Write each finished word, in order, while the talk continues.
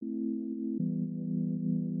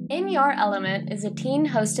In Your Element is a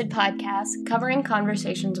teen-hosted podcast covering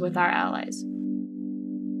conversations with our allies.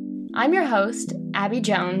 I'm your host, Abby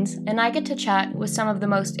Jones, and I get to chat with some of the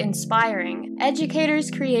most inspiring educators,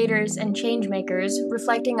 creators, and changemakers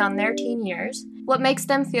reflecting on their teen years, what makes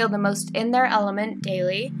them feel the most in their element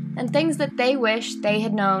daily, and things that they wish they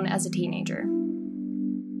had known as a teenager.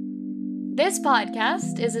 This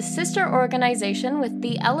podcast is a sister organization with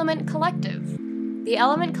The Element Collective. The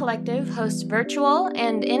Element Collective hosts virtual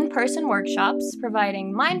and in-person workshops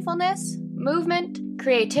providing mindfulness, movement,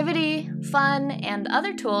 creativity, fun, and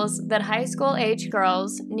other tools that high school-age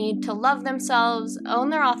girls need to love themselves, own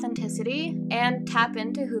their authenticity, and tap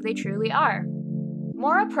into who they truly are.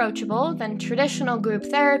 More approachable than traditional group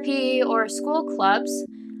therapy or school clubs,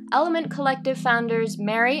 Element Collective founders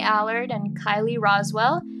Mary Allard and Kylie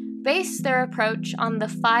Roswell base their approach on the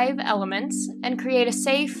 5 elements and create a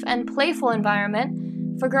safe and playful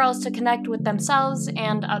environment for girls to connect with themselves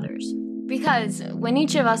and others. Because when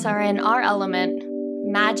each of us are in our element,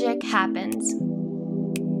 magic happens.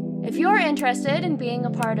 If you're interested in being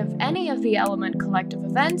a part of any of the Element Collective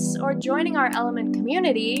events or joining our Element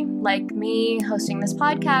community, like me hosting this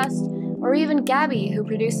podcast, or even Gabby who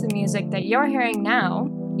produced the music that you're hearing now,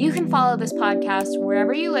 you can follow this podcast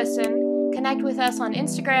wherever you listen, connect with us on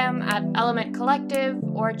Instagram at Element Collective,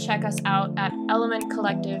 or check us out at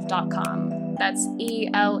elementcollective.com. That's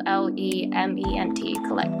ELLEMENT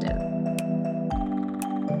Collective.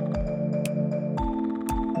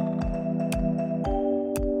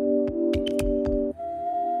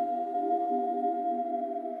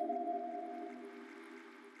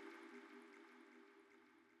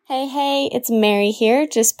 Hey, it's Mary here,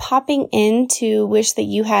 just popping in to wish that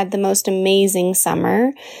you had the most amazing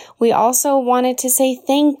summer. We also wanted to say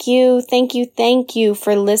thank you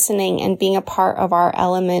for listening and being a part of our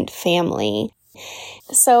Element family.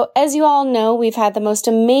 So, as you all know, we've had the most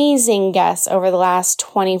amazing guests over the last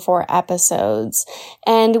 24 episodes,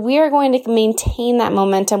 and we are going to maintain that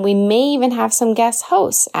momentum. We may even have some guest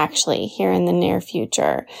hosts, actually, here in the near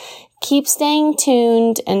future. Keep staying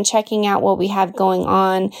tuned and checking out what we have going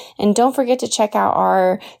on. And don't forget to check out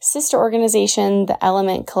our sister organization, the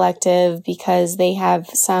Element Collective, because they have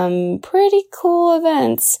some pretty cool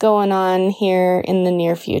events going on here in the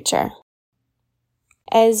near future.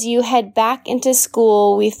 As you head back into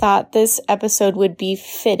school, we thought this episode would be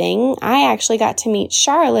fitting. I actually got to meet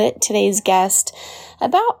Charlotte, today's guest,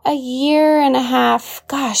 about a year and a half,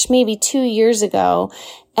 maybe 2 years ago,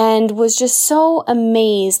 and was just so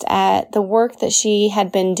amazed at the work that she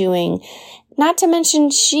had been doing. Not to mention,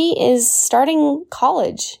 she is starting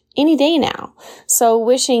college any day now. So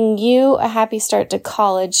wishing you a happy start to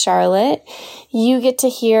college, Charlotte. You get to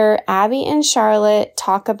hear Abby and Charlotte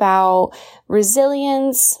talk about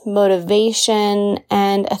resilience, motivation,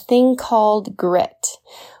 and a thing called grit.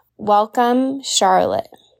 Welcome, Charlotte.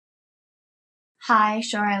 Hi,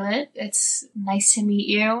 Charlotte. It's nice to meet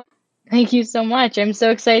you. Thank you so much. I'm so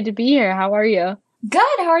excited to be here. How are you?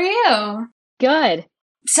 Good. How are you? Good.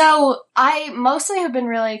 So I mostly have been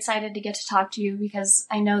really excited to get to talk to you because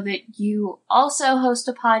I know that you also host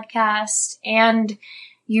a podcast and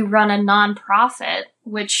you run a nonprofit,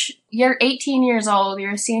 which you're 18 years old.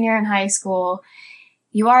 You're a senior in high school.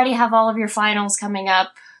 You already have all of your finals coming up.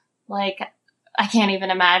 Like, I can't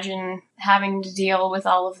even imagine having to deal with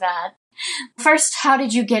all of that. First, how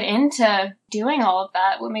did you get into doing all of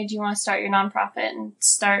that? What made you want to start your nonprofit and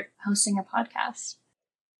start hosting a podcast?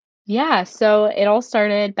 Yeah, so it all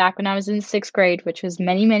started back when I was in 6th grade, which was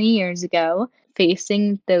many, many years ago,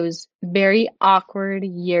 facing those very awkward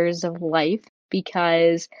years of life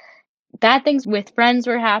because bad things with friends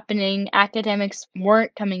were happening, academics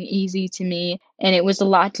weren't coming easy to me, and it was a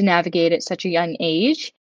lot to navigate at such a young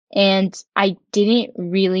age. And I didn't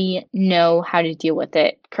really know how to deal with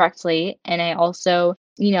it correctly. And I also,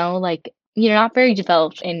 you're not very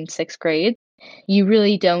developed in 6th grade. You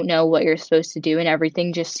really don't know what you're supposed to do, and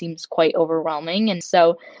everything just seems quite overwhelming. And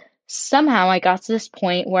so somehow I got to this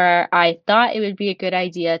point where I thought it would be a good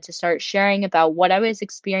idea to start sharing about what I was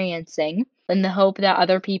experiencing in the hope that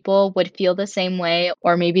other people would feel the same way,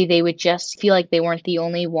 or maybe they would just feel like they weren't the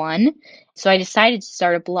only one. So I decided to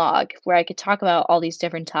start a blog where I could talk about all these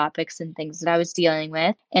different topics and things that I was dealing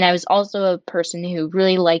with. And I was also a person who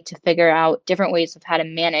really liked to figure out different ways of how to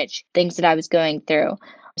manage things that I was going through.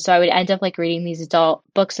 So I would end up reading these adult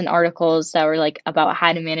books and articles that were about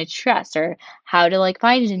how to manage stress or how to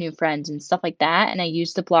find a new friend and stuff like that. And I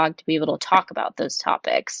used the blog to be able to talk about those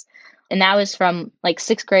topics. And that was from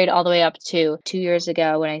 6th grade all the way up to 2 years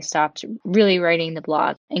ago when I stopped really writing the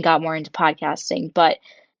blog and got more into podcasting. But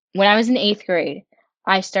when I was in 8th grade,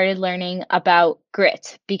 I started learning about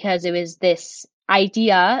grit because it was this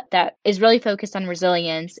idea that is really focused on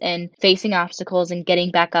resilience and facing obstacles and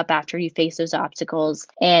getting back up after you face those obstacles.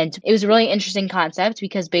 And it was a really interesting concept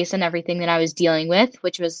because based on everything that I was dealing with,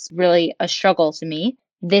 which was really a struggle to me,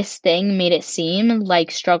 this thing made it seem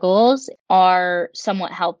like struggles are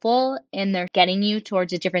somewhat helpful and they're getting you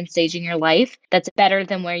towards a different stage in your life that's better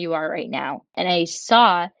than where you are right now. And I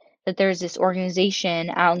saw that there's this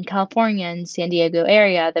organization out in California and San Diego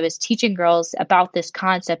area that was teaching girls about this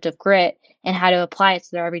concept of grit and how to apply it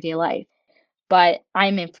to their everyday life. But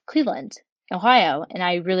I'm in Cleveland, Ohio, and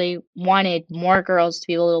I really wanted more girls to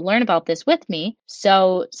be able to learn about this with me.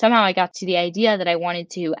 So somehow I got to the idea that I wanted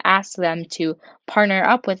to ask them to partner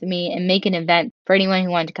up with me and make an event for anyone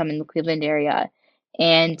who wanted to come in the Cleveland area.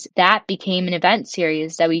 And that became an event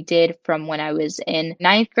series that we did from when I was in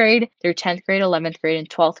ninth grade through 10th grade, 11th grade, and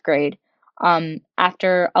 12th grade.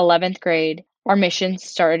 After 11th grade, our missions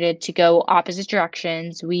started to go opposite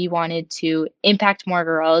directions. We wanted to impact more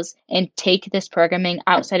girls and take this programming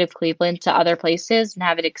outside of Cleveland to other places and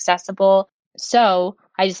have it accessible. So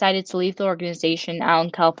I decided to leave the organization out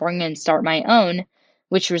in California and start my own,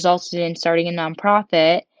 which resulted in starting a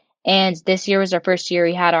nonprofit. And this year was our first year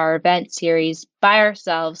we had our event series by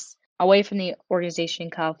ourselves away from the organization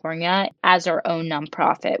in California as our own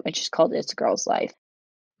nonprofit, which is called It's a Girl's Life.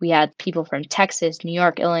 We had people from Texas, New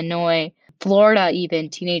York, Illinois, Florida, even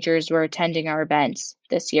teenagers were attending our events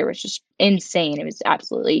this year, which was insane. It was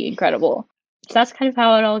absolutely incredible. So that's kind of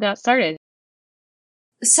how it all got started.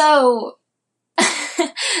 So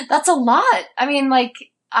that's a lot. I mean, like,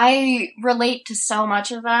 I relate to so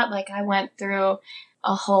much of that. Like, I went through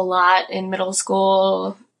a whole lot in middle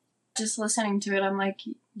school. Just listening to it, I'm like,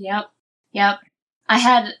 yep. I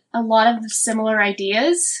had a lot of similar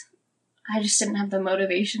ideas. I just didn't have the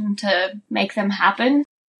motivation to make them happen.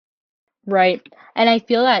 Right. And I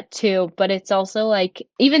feel that too, but it's also like,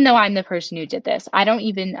 even though I'm the person who did this, I don't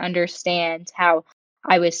even understand how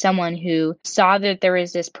I was someone who saw that there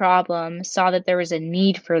was this problem, saw that there was a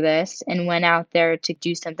need for this, and went out there to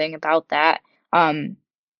do something about that.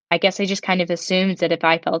 I guess I just kind of assumed that if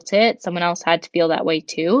I felt it, someone else had to feel that way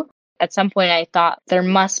too. At some point, I thought there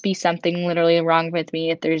must be something literally wrong with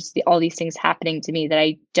me if there's all these things happening to me that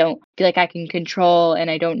I don't feel like I can control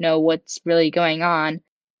and I don't know what's really going on.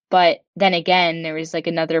 But then again, there was like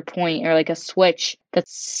another point or like a switch that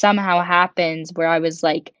somehow happens where I was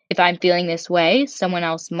like, if I'm feeling this way, someone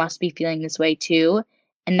else must be feeling this way too.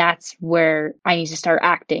 And that's where I need to start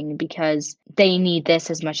acting because they need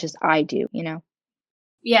this as much as I do, you know?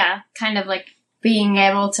 Yeah, kind of like being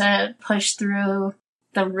able to push through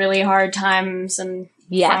the really hard times and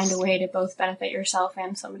find a way to both benefit yourself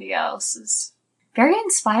and somebody else is very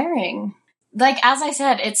inspiring. Like, as I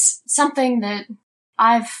said, it's something that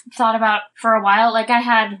I've thought about for a while. Like, I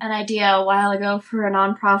had an idea a while ago for a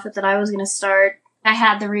nonprofit that I was going to start. I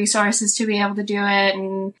had the resources to be able to do it,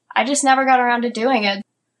 and I just never got around to doing it.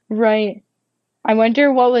 Right. I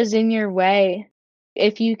wonder what was in your way.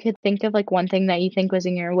 If you could think of like one thing that you think was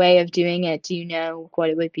in your way of doing it, do you know what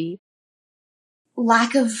it would be?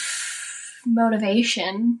 Lack of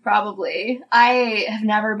motivation, probably. I have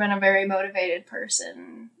never been a very motivated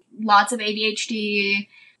person. Lots of ADHD,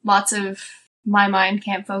 lots of my mind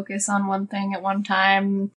can't focus on one thing at one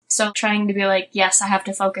time. So trying to be like, yes, I have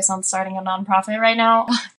to focus on starting a nonprofit right now,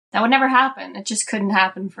 that would never happen. It just couldn't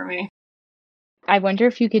happen for me. I wonder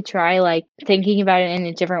if you could try like thinking about it in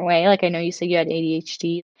a different way. Like I know you said you had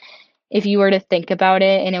ADHD. If you were to think about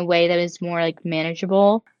it in a way that is more like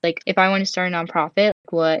manageable, like if I want to start a nonprofit,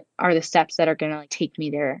 what are the steps that are going to like take me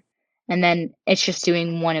there? And then it's just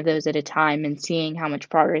doing one of those at a time and seeing how much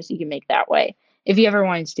progress you can make that way. If you ever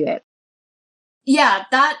wanted to do it. Yeah,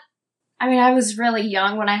 I was really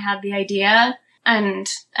young when I had the idea,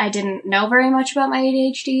 and I didn't know very much about my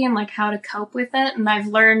ADHD and like how to cope with it. And I've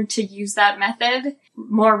learned to use that method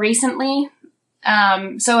more recently.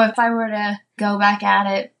 So if I were to go back at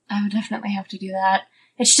it, I would definitely have to do that.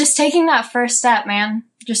 It's just taking that first step, man.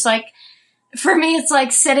 Just like, for me, it's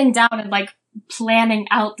like sitting down and like planning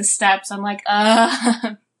out the steps. I'm like,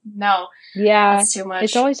 no. Yeah, that's too much.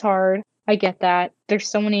 It's always hard. I get that. There's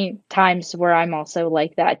so many times where I'm also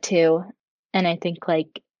like that too. And I think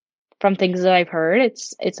like from things that I've heard,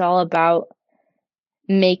 it's all about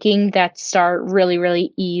making that start really,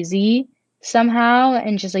 really easy somehow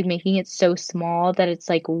and just like making it so small that it's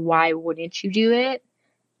like, why wouldn't you do it?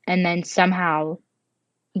 And then somehow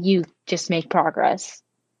you just make progress.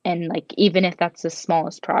 And like, even if that's the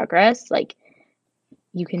smallest progress, like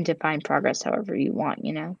you can define progress however you want,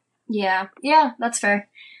 you know? Yeah, that's fair.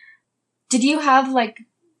 Did you have like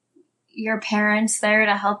your parents there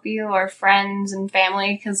to help you or friends and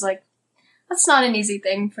family? Because like, that's not an easy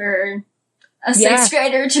thing for a Yeah. sixth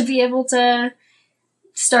grader to be able to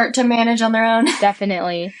start to manage on their own.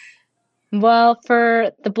 Definitely. Well,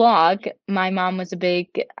 for the blog, my mom was a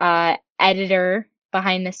big editor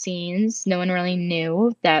behind the scenes. No one really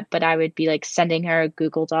knew that, but I would be like sending her a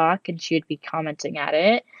Google Doc and she would be commenting at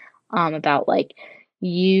it about like,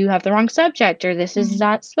 you have the wrong subject, or this is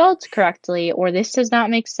not spelled correctly, or this does not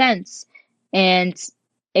make sense. And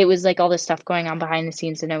it was like all this stuff going on behind the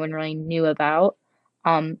scenes that no one really knew about,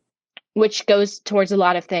 which goes towards a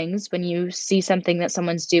lot of things. When you see something that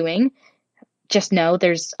someone's doing, just know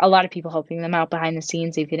there's a lot of people helping them out behind the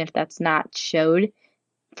scenes, even if that's not showed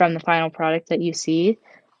from the final product that you see.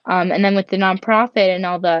 And then with the nonprofit and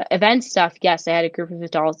all the event stuff, yes, I had a group of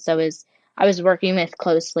adults that I was working with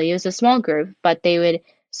closely. It was a small group, but they would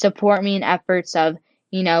support me in efforts of,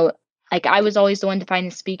 you know, like I was always the one to find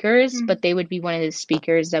the speakers, but they would be one of the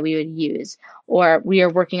speakers that we would use, or we are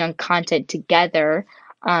working on content together.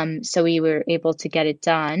 So we were able to get it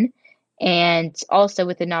done. And also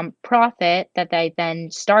with the nonprofit that I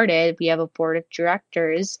then started, we have a board of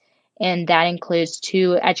directors, and that includes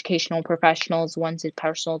two educational professionals. One's in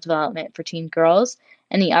personal development for teen girls,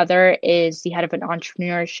 and the other is the head of an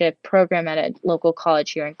entrepreneurship program at a local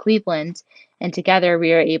college here in Cleveland. And together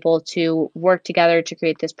we are able to work together to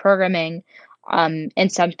create this programming,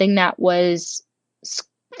 and something that was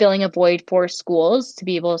filling a void for schools to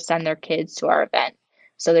be able to send their kids to our event.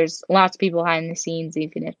 So there's lots of people behind the scenes,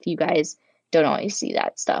 even if you guys don't always see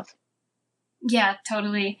that stuff. Yeah,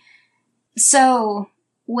 totally. So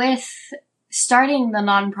with starting the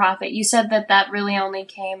nonprofit, you said that really only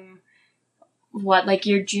came, what, like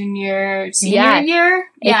your senior year?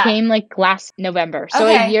 It came like last November. So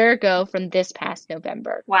Okay. a year ago from this past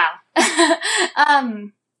November. Wow.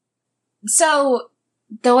 So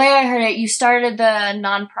the way I heard it, you started the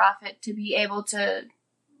nonprofit to be able to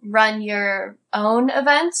run your own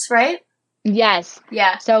events, right? Yes.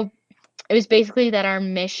 Yeah. So it was basically that our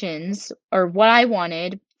missions, or what I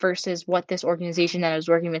wanted versus what this organization that I was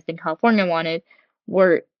working with in California wanted,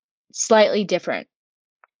 were slightly different.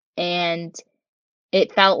 And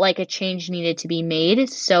it felt like a change needed to be made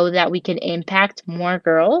so that we could impact more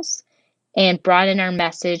girls and broaden our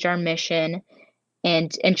message, our mission,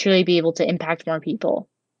 and truly be able to impact more people.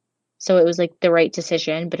 So it was like the right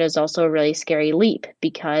decision, but it was also a really scary leap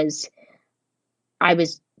because I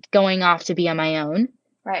was going off to be on my own.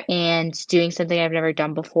 Right. And doing something I've never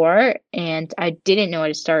done before. And I didn't know how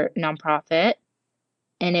to start a nonprofit.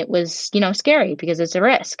 And it was, scary because it's a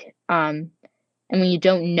risk. And when you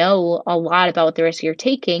don't know a lot about the risk you're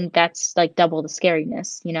taking, that's like double the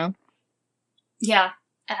scariness, Yeah,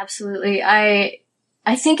 absolutely. I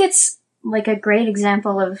think it's like a great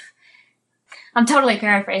example of, I'm totally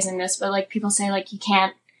paraphrasing this, but like people say like you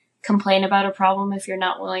can't complain about a problem if you're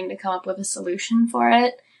not willing to come up with a solution for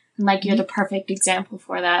it. And like you're the perfect example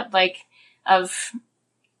for that, like of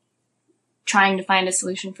trying to find a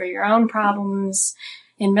solution for your own problems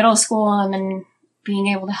in middle school and then being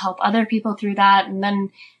able to help other people through that, and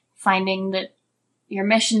then finding that your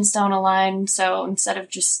missions don't align. So instead of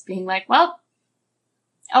just being like, well,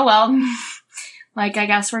 oh well, like I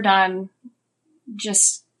guess we're done,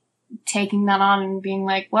 just taking that on and being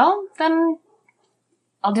like, well, then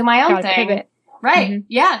I'll do my own thing. Pivot. Right. Mm-hmm.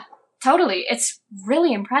 Yeah, totally. It's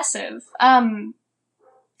really impressive.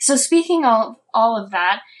 So speaking of all of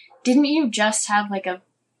that, didn't you just have like a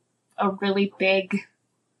really big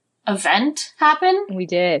event happen? We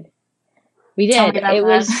did. We Tell did. me about It that.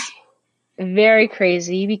 was very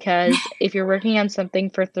crazy because if you're working on something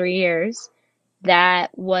for 3 years,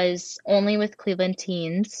 that was only with Cleveland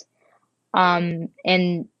teens.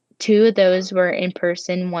 And 2 of those were in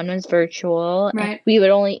person, one was virtual. Right. And we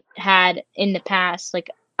would only had in the past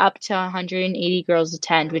like up to 180 girls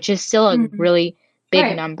attend, which is still a really big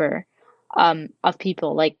Right. number of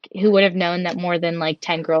people. Like, who would have known that more than like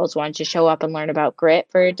 10 girls wanted to show up and learn about grit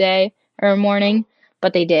for a day or a morning,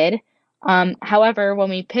 but they did. However, when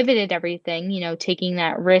we pivoted everything, taking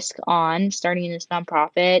that risk on, starting this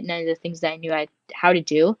nonprofit, none of the things that I knew how to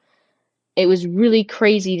do, it was really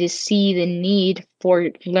crazy to see the need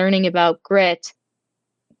for learning about grit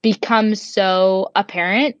become so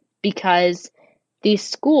apparent because these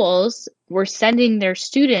schools were sending their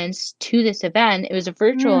students to this event. It was a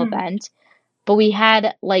virtual event, but we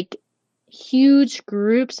had like huge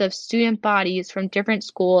groups of student bodies from different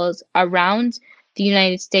schools around the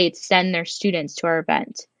United States send their students to our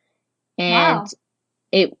event. And Wow.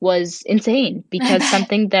 it was insane because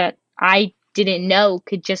something that I didn't know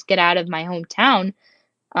could just get out of my hometown.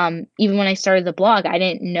 Even when I started the blog, I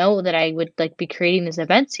didn't know that I would like be creating this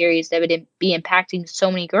event series that would be impacting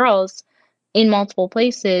so many girls in multiple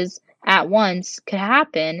places at once could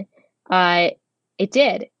happen. it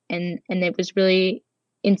did. And it was really,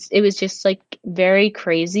 it was just like very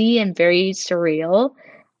crazy and very surreal.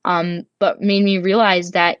 But made me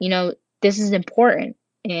realize that, this is important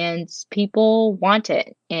and people want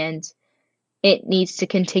it and it needs to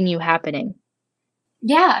continue happening.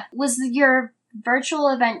 Yeah. Was your virtual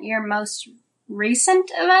event your most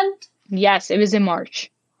recent event? Yes, it was in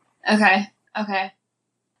March. Okay.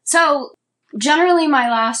 So, generally my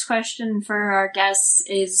last question for our guests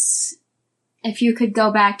is, if you could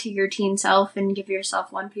go back to your teen self and give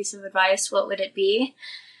yourself one piece of advice, what would it be?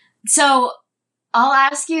 So, I'll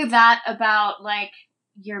ask you that about, like,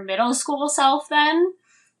 your middle school self then.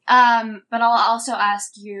 But I'll also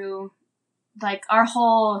ask you, like, our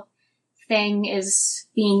whole thing is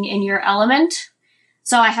being in your element.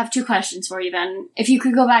 So I have two questions for you then. If you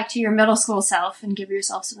could go back to your middle school self and give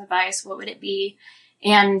yourself some advice, what would it be?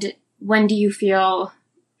 And when do you feel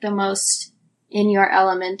the most in your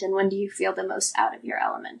element, and when do you feel the most out of your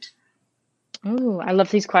element? Oh, I love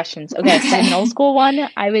these questions. Okay, for the middle school one,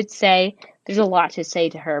 I would say there's a lot to say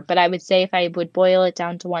to her, but I would say if I would boil it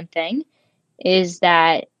down to one thing, is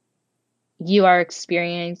that you are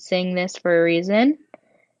experiencing this for a reason.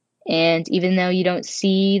 And even though you don't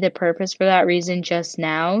see the purpose for that reason just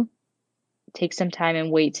now, take some time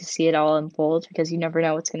and wait to see it all unfold because you never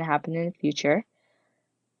know what's going to happen in the future.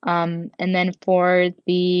 And then for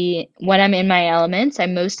when I'm in my elements,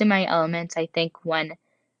 I'm most in my elements, I think, when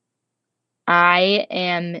I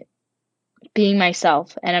am being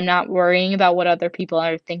myself and I'm not worrying about what other people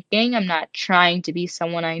are thinking. I'm not trying to be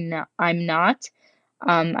someone I'm not.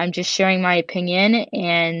 I'm just sharing my opinion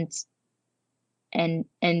and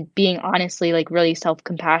being honestly like really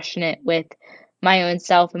self-compassionate with my own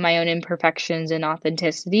self and my own imperfections and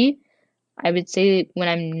authenticity. I would say when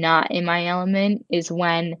I'm not in my element is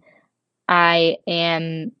when I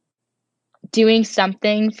am doing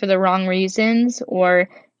something for the wrong reasons or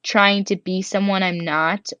trying to be someone I'm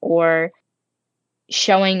not or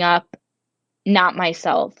showing up not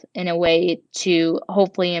myself in a way to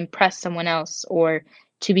hopefully impress someone else or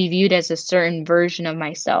to be viewed as a certain version of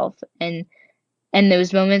myself. And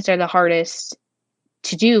those moments are the hardest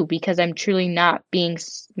to do because I'm truly not being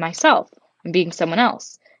myself. I'm being someone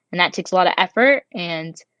else. And that takes a lot of effort.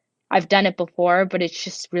 And I've done it before, but it's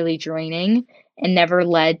just really draining and never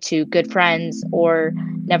led to good friends or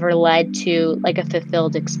never led to like a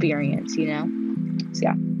fulfilled experience, So,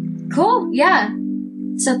 yeah. Cool. Yeah.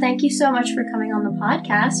 So thank you so much for coming on the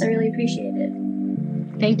podcast. I really appreciate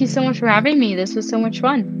it. Thank you so much for having me. This was so much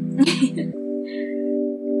fun.